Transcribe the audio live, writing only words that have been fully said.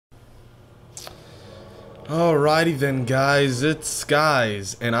Alrighty then, guys, it's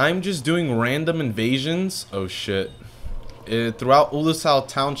Skies, and I'm just doing random invasions. Oh shit. Throughout OOLACILE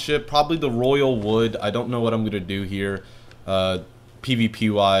Township, probably the Royal Wood. I don't know what I'm gonna do here,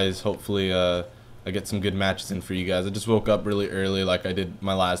 PvP wise. Hopefully, I get some good matches in for you guys. I just woke up really early, like I did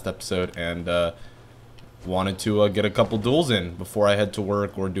my last episode, and wanted to get a couple duels in before I head to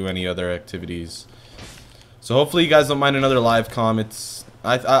work or do any other activities. So hopefully you guys don't mind another live comm.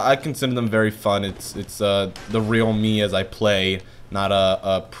 I consider them very fun. It's the real me as I play, not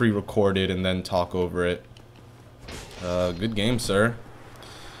a pre-recorded and then talk over it. Good game, sir.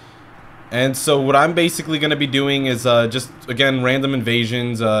 And so what I'm basically going to be doing is just, again, random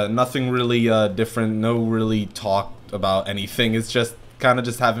invasions. Nothing really different. No really talk about anything. It's just kind of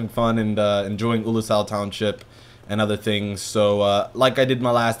just having fun and enjoying OOLACILE Township and other things. So like I did in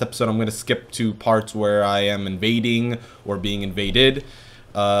my last episode, I'm going to skip to parts where I am invading or being invaded.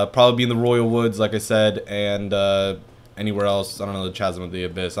 Probably be in the Royal Woods, like I said, and anywhere else. I don't know, the Chasm of the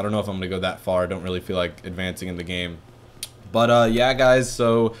Abyss. I don't know if I'm going to go that far. I don't really feel like advancing in the game. But yeah, guys,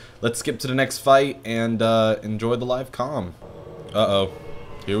 so let's skip to the next fight and enjoy the live comm. Uh-oh.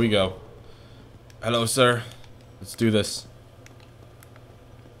 Here we go. Hello, sir. Let's do this.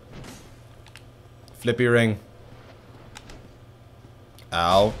 Flippy ring.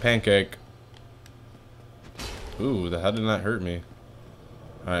 Ow. Pancake. Ooh, how did that hurt me?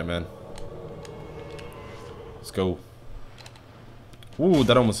 Alright, man. Let's go. Ooh,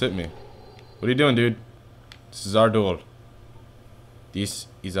 that almost hit me. What are you doing, dude? This is our duel. This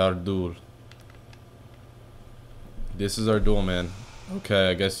is our duel. This is our duel, man. Okay,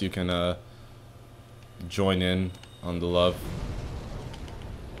 I guess you can join in on the love.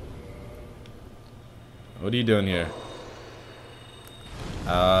 What are you doing here?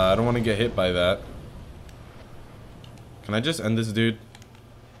 I don't want to get hit by that. Can I just end this dude?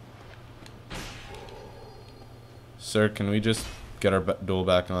 Sir, can we just get our duel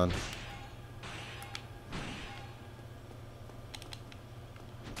back on?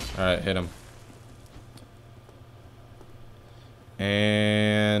 Alright, hit him.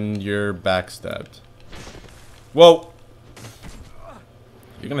 And you're backstabbed. Whoa!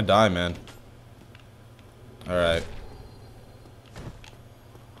 You're gonna die, man. Alright.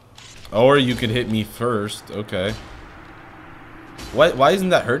 Or you could hit me first. Okay. Why isn't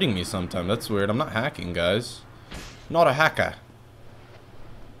that hurting me sometimes? That's weird. I'm not hacking, guys. Not a hacker.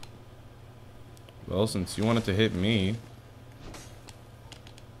 Well, since you wanted to hit me.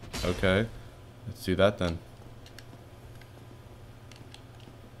 Okay. Let's do that then.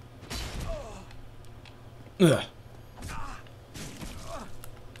 Ugh.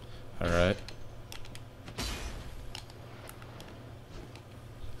 Alright.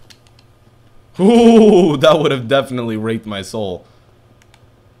 Ooh, that would have definitely raped my soul.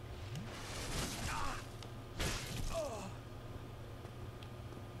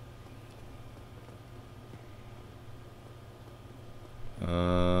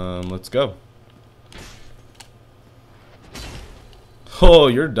 Let's go. Oh,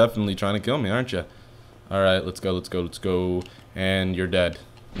 you're definitely trying to kill me, aren't you? Alright, let's go, let's go, let's go. And you're dead.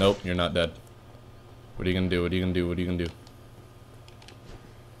 Nope, you're not dead. What are you gonna do? What are you gonna do? What are you gonna do?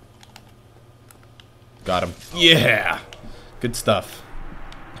 Got him. Yeah! Good stuff.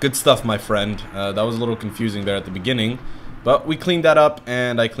 Good stuff, my friend. That was a little confusing there at the beginning. But we cleaned that up,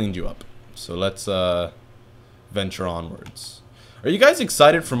 and I cleaned you up. So let's venture onwards. Are you guys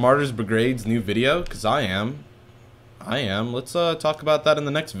excited for Martyrs Brigade's new video? Because I am. I am. Let's talk about that in the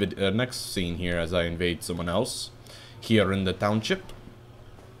next scene here as I invade someone else here in the township.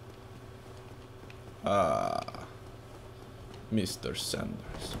 Mr.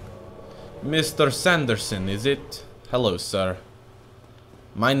 Sanders. Mr. Sanderson, is it? Hello, sir.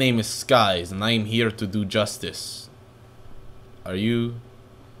 My name is Skies, and I am here to do justice. Are you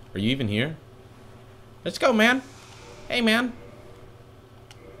even here? Let's go, man. Hey, man.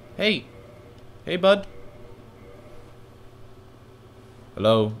 Hey. Hey, bud.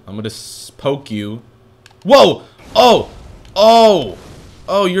 Hello. I'm gonna poke you. Whoa! Oh! Oh!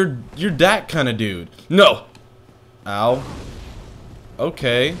 Oh, you're that kind of dude. No! Ow.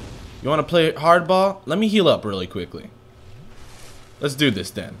 Okay. You want to play hardball? Let me heal up really quickly. Let's do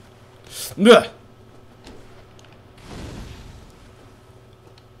this then. Ugh.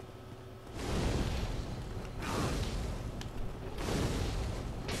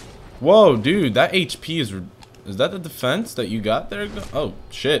 Whoa, dude, that HP is that the defense that you got there? Oh,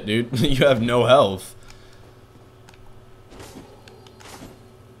 shit, dude. You have no health.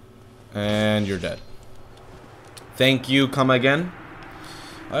 And you're dead. Thank you, come again.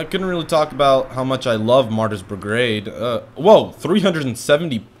 I couldn't really talk about how much I love Martyrs Brigade. Whoa,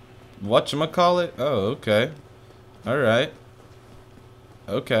 370 Whatchamacallit? Oh, okay. Alright.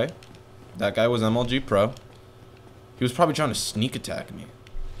 Okay. That guy was MLG Pro. He was probably trying to sneak attack me.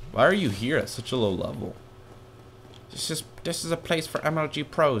 Why are you here at such a low level? This is a place for MLG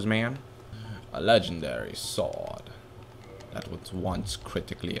Pros, man. A legendary sword that was once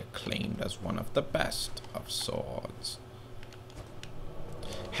critically acclaimed as one of the best of swords.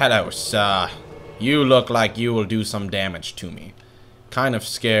 Hello, sir. You look like you will do some damage to me. Kind of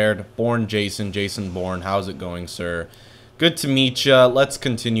scared. Born Jason. Jason Born. How's it going, sir? Good to meet ya. Let's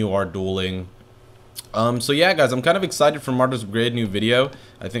continue our dueling. So yeah, guys, I'm kind of excited for Martyr's Grade new video.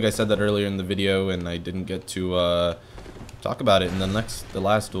 I think I said that earlier in the video, and I didn't get to talk about it in the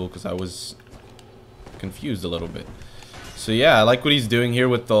last duel because I was confused a little bit. So yeah, I like what he's doing here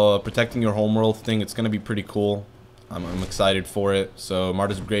with the protecting your homeworld thing. It's gonna be pretty cool. I'm excited for it. So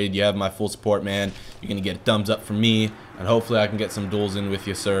Martyr's Grade, you have my full support, man. You're gonna get a thumbs up from me, and hopefully I can get some duels in with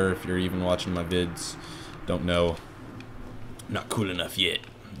you, sir. If you're even watching my vids, don't know. I'm not cool enough yet.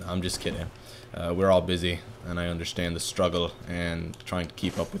 No, I'm just kidding. We're all busy, and I understand the struggle, and trying to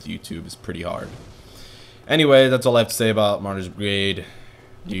keep up with YouTube is pretty hard. Anyway, that's all I have to say about Martyr's Grade.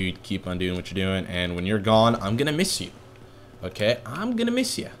 Dude, keep on doing what you're doing, and when you're gone, I'm gonna miss you. Okay? I'm gonna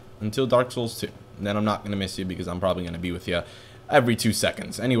miss you until Dark Souls 2. And then I'm not gonna miss you because I'm probably gonna be with you every 2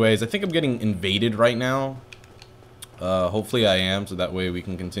 seconds. Anyways, I think I'm getting invaded right now. Hopefully I am, so that way we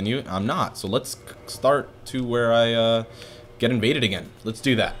can continue. I'm not, so let's start to where I get invaded again. Let's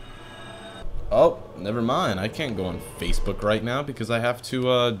do that. Oh, never mind. I can't go on Facebook right now because I have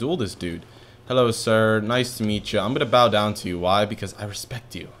to duel this dude. Hello, sir. Nice to meet you. I'm gonna bow down to you. Why? Because I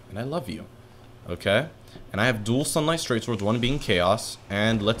respect you and I love you. Okay? And I have dual Sunlight Straight Swords, one being Chaos,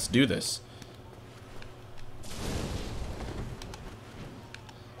 and let's do this.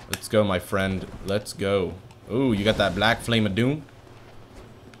 Let's go, my friend. Let's go. Ooh, you got that Black Flame of Doom?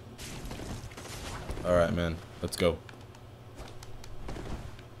 Alright, man. Let's go.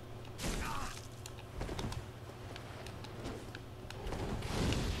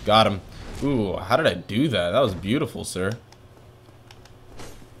 Got him. Ooh, how did I do that? That was beautiful, sir.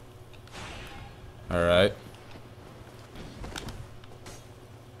 Alright.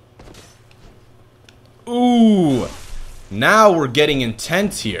 Ooh! Now we're getting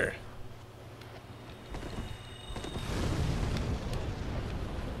intense here.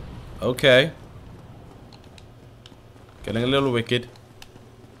 Okay. Getting a little wicked.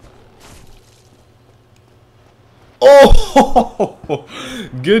 Oh!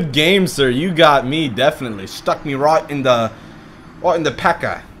 Good game, sir. You got me, definitely. Stuck me right in the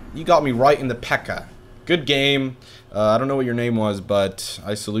pecker. You got me right in the pecker. Good game. I don't know what your name was, but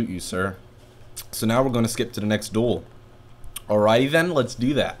I salute you, sir. So now we're going to skip to the next duel. Alrighty then, let's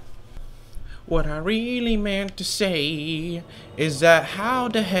do that. What I really meant to say is that how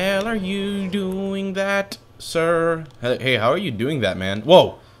the hell are you doing that, sir? Hey, how are you doing that, man?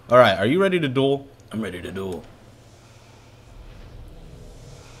 Whoa! Alright, are you ready to duel? I'm ready to duel.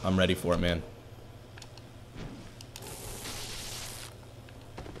 I'm ready for it, man.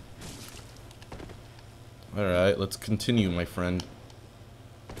 Alright, let's continue, my friend.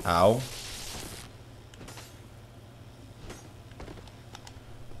 Ow.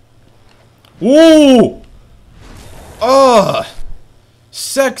 Ooh! Ugh!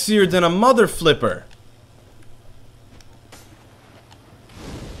 Sexier than a mother flipper.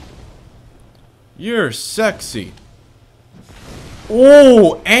 You're sexy.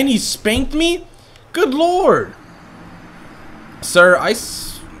 Oh, and he spanked me? Good lord. Sir, I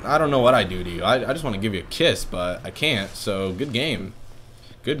don't know what I do to you. I just want to give you a kiss, but I can't. So, good game.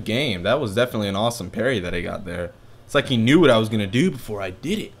 Good game. That was definitely an awesome parry that I got there. It's like he knew what I was going to do before I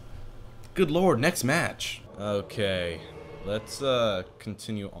did it. Good lord, next match. Okay, let's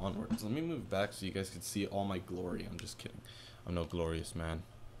continue onwards. Let me move back so you guys can see all my glory. I'm just kidding. I'm no glorious man.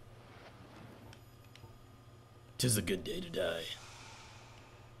 'Tis a good day to die.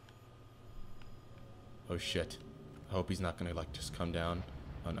 Oh shit. I hope he's not gonna like just come down.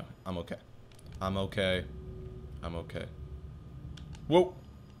 Oh no, I'm okay. I'm okay. I'm okay. Whoa!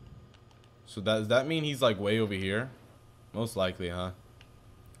 So does that mean he's like way over here? Most likely, huh?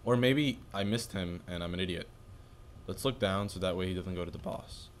 Or maybe I missed him and I'm an idiot. Let's look down so that way he doesn't go to the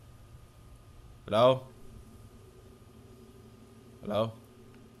boss. Hello? Hello?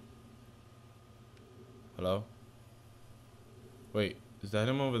 Hello? Wait, is that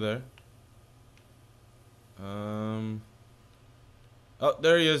him over there? Oh,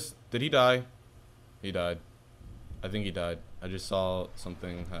 there he is. Did he die? He died. I think he died. I just saw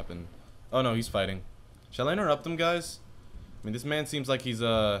something happen. Oh no, he's fighting. Shall I interrupt him, guys? I mean, this man seems like he's,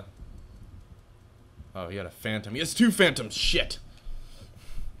 oh, he had a phantom. He has 2 phantoms. Shit.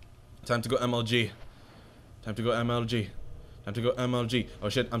 time to go MLG. Time to go MLG. Time to go MLG. Oh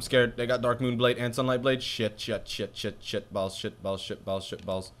shit, I'm scared. They got Dark Moon Blade and Sunlight Blade. Shit, shit, shit, shit, shit, balls, shit, balls, shit, balls, shit,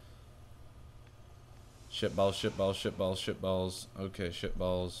 balls. Shit balls, shit balls, shit balls, shit balls. Okay, shit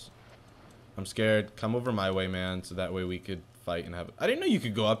balls. I'm scared. Come over my way, man, so that way we could fight and have... I didn't know you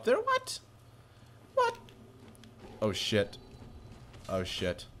could go up there. What? What? Oh shit. Oh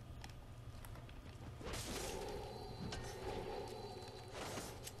shit.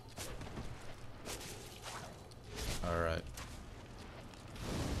 Alright.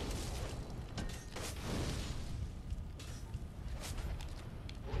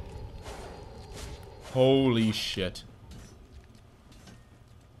 Holy shit.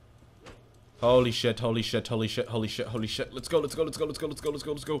 Holy shit, holy shit, holy shit, holy shit, holy shit. Let's go, let's go, let's go, let's go, let's go, let's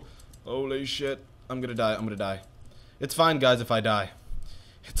go, let's go. Holy shit. I'm gonna die, I'm gonna die. It's fine, guys, if I die.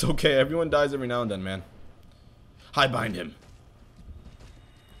 It's okay, everyone dies every now and then, man. Highbind him.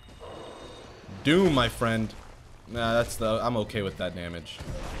 Doom, my friend. Nah, that's the... I'm okay with that damage.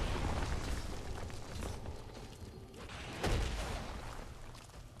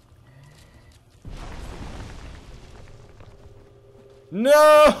 No!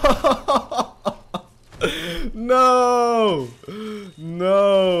 No!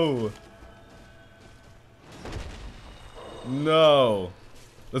 No! No!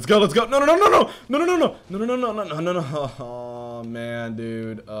 Let's go, let's go! No, no, no, no, no! No, no, no, no! No, no, no, no, no, no, no, no! Oh, man,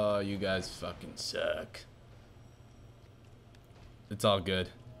 dude. Oh, you guys fucking suck. It's all good.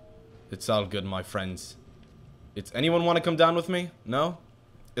 It's all good, my friends. It's... Anyone want to come down with me? No?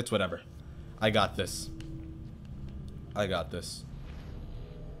 It's whatever. I got this. I got this.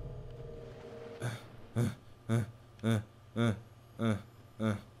 I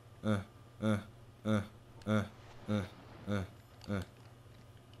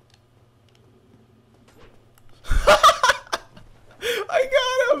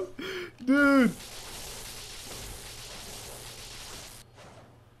got him! Dude!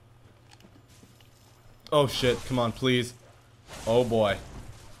 Oh shit, come on, please. Oh boy.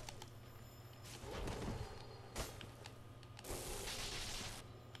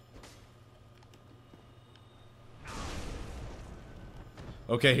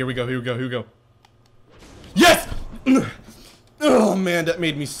 Okay, here we go, here we go, here we go. Yes! Oh man, that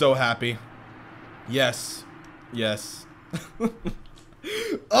made me so happy. Yes. Yes.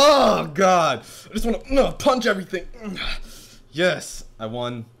 Oh god. I just want to punch everything. Yes, I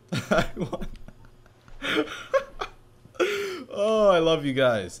won. I won. Oh, I love you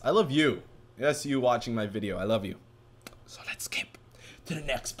guys. I love you. Yes, you watching my video. I love you. So let's skip to the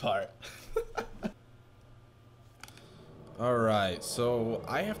next part. Alright, so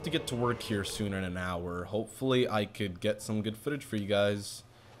I have to get to work here soon in an hour. Hopefully I could get some good footage for you guys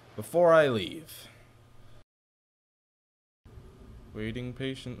before I leave. Waiting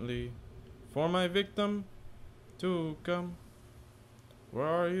patiently for my victim to come. Where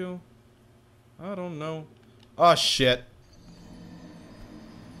are you? I don't know. Oh shit.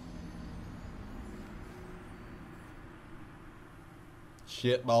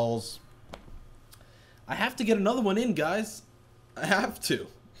 Shit balls. I have to get another one in, guys. I have to.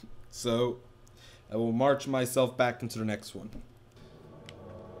 So, I will march myself back into the next one.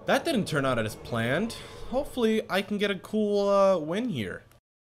 That didn't turn out as planned. Hopefully, I can get a cool win here.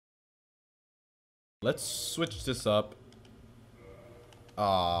 Let's switch this up.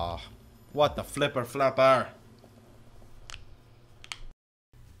 Ah, what the flipper flapper.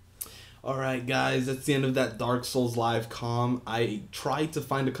 Alright guys, that's the end of that Dark Souls live comm. I tried to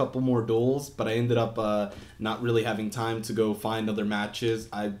find a couple more duels, but I ended up not really having time to go find other matches.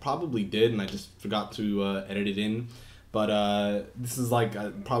 I probably did, and I just forgot to edit it in. But this is like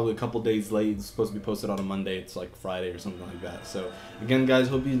probably a couple days late. It's supposed to be posted on a Monday. It's like Friday or something like that. So again, guys,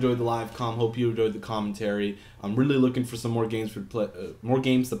 hope you enjoyed the live comm. Hope you enjoyed the commentary. I'm really looking for some more games to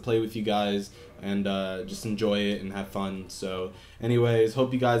play with you guys, and just enjoy it and have fun. So anyways,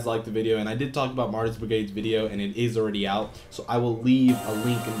 hope you guys liked the video. And I did talk about Martyrs Brigade's video, and it is already out. So I will leave a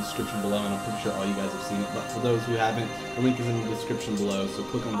link in the description below, and I'm pretty sure all you guys have seen it. But for those who haven't, the link is in the description below. So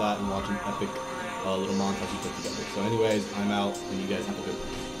click on that and watch an epic little montage we put together. So anyways, I'm out, and you guys have a good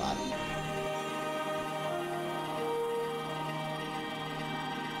one. Bye.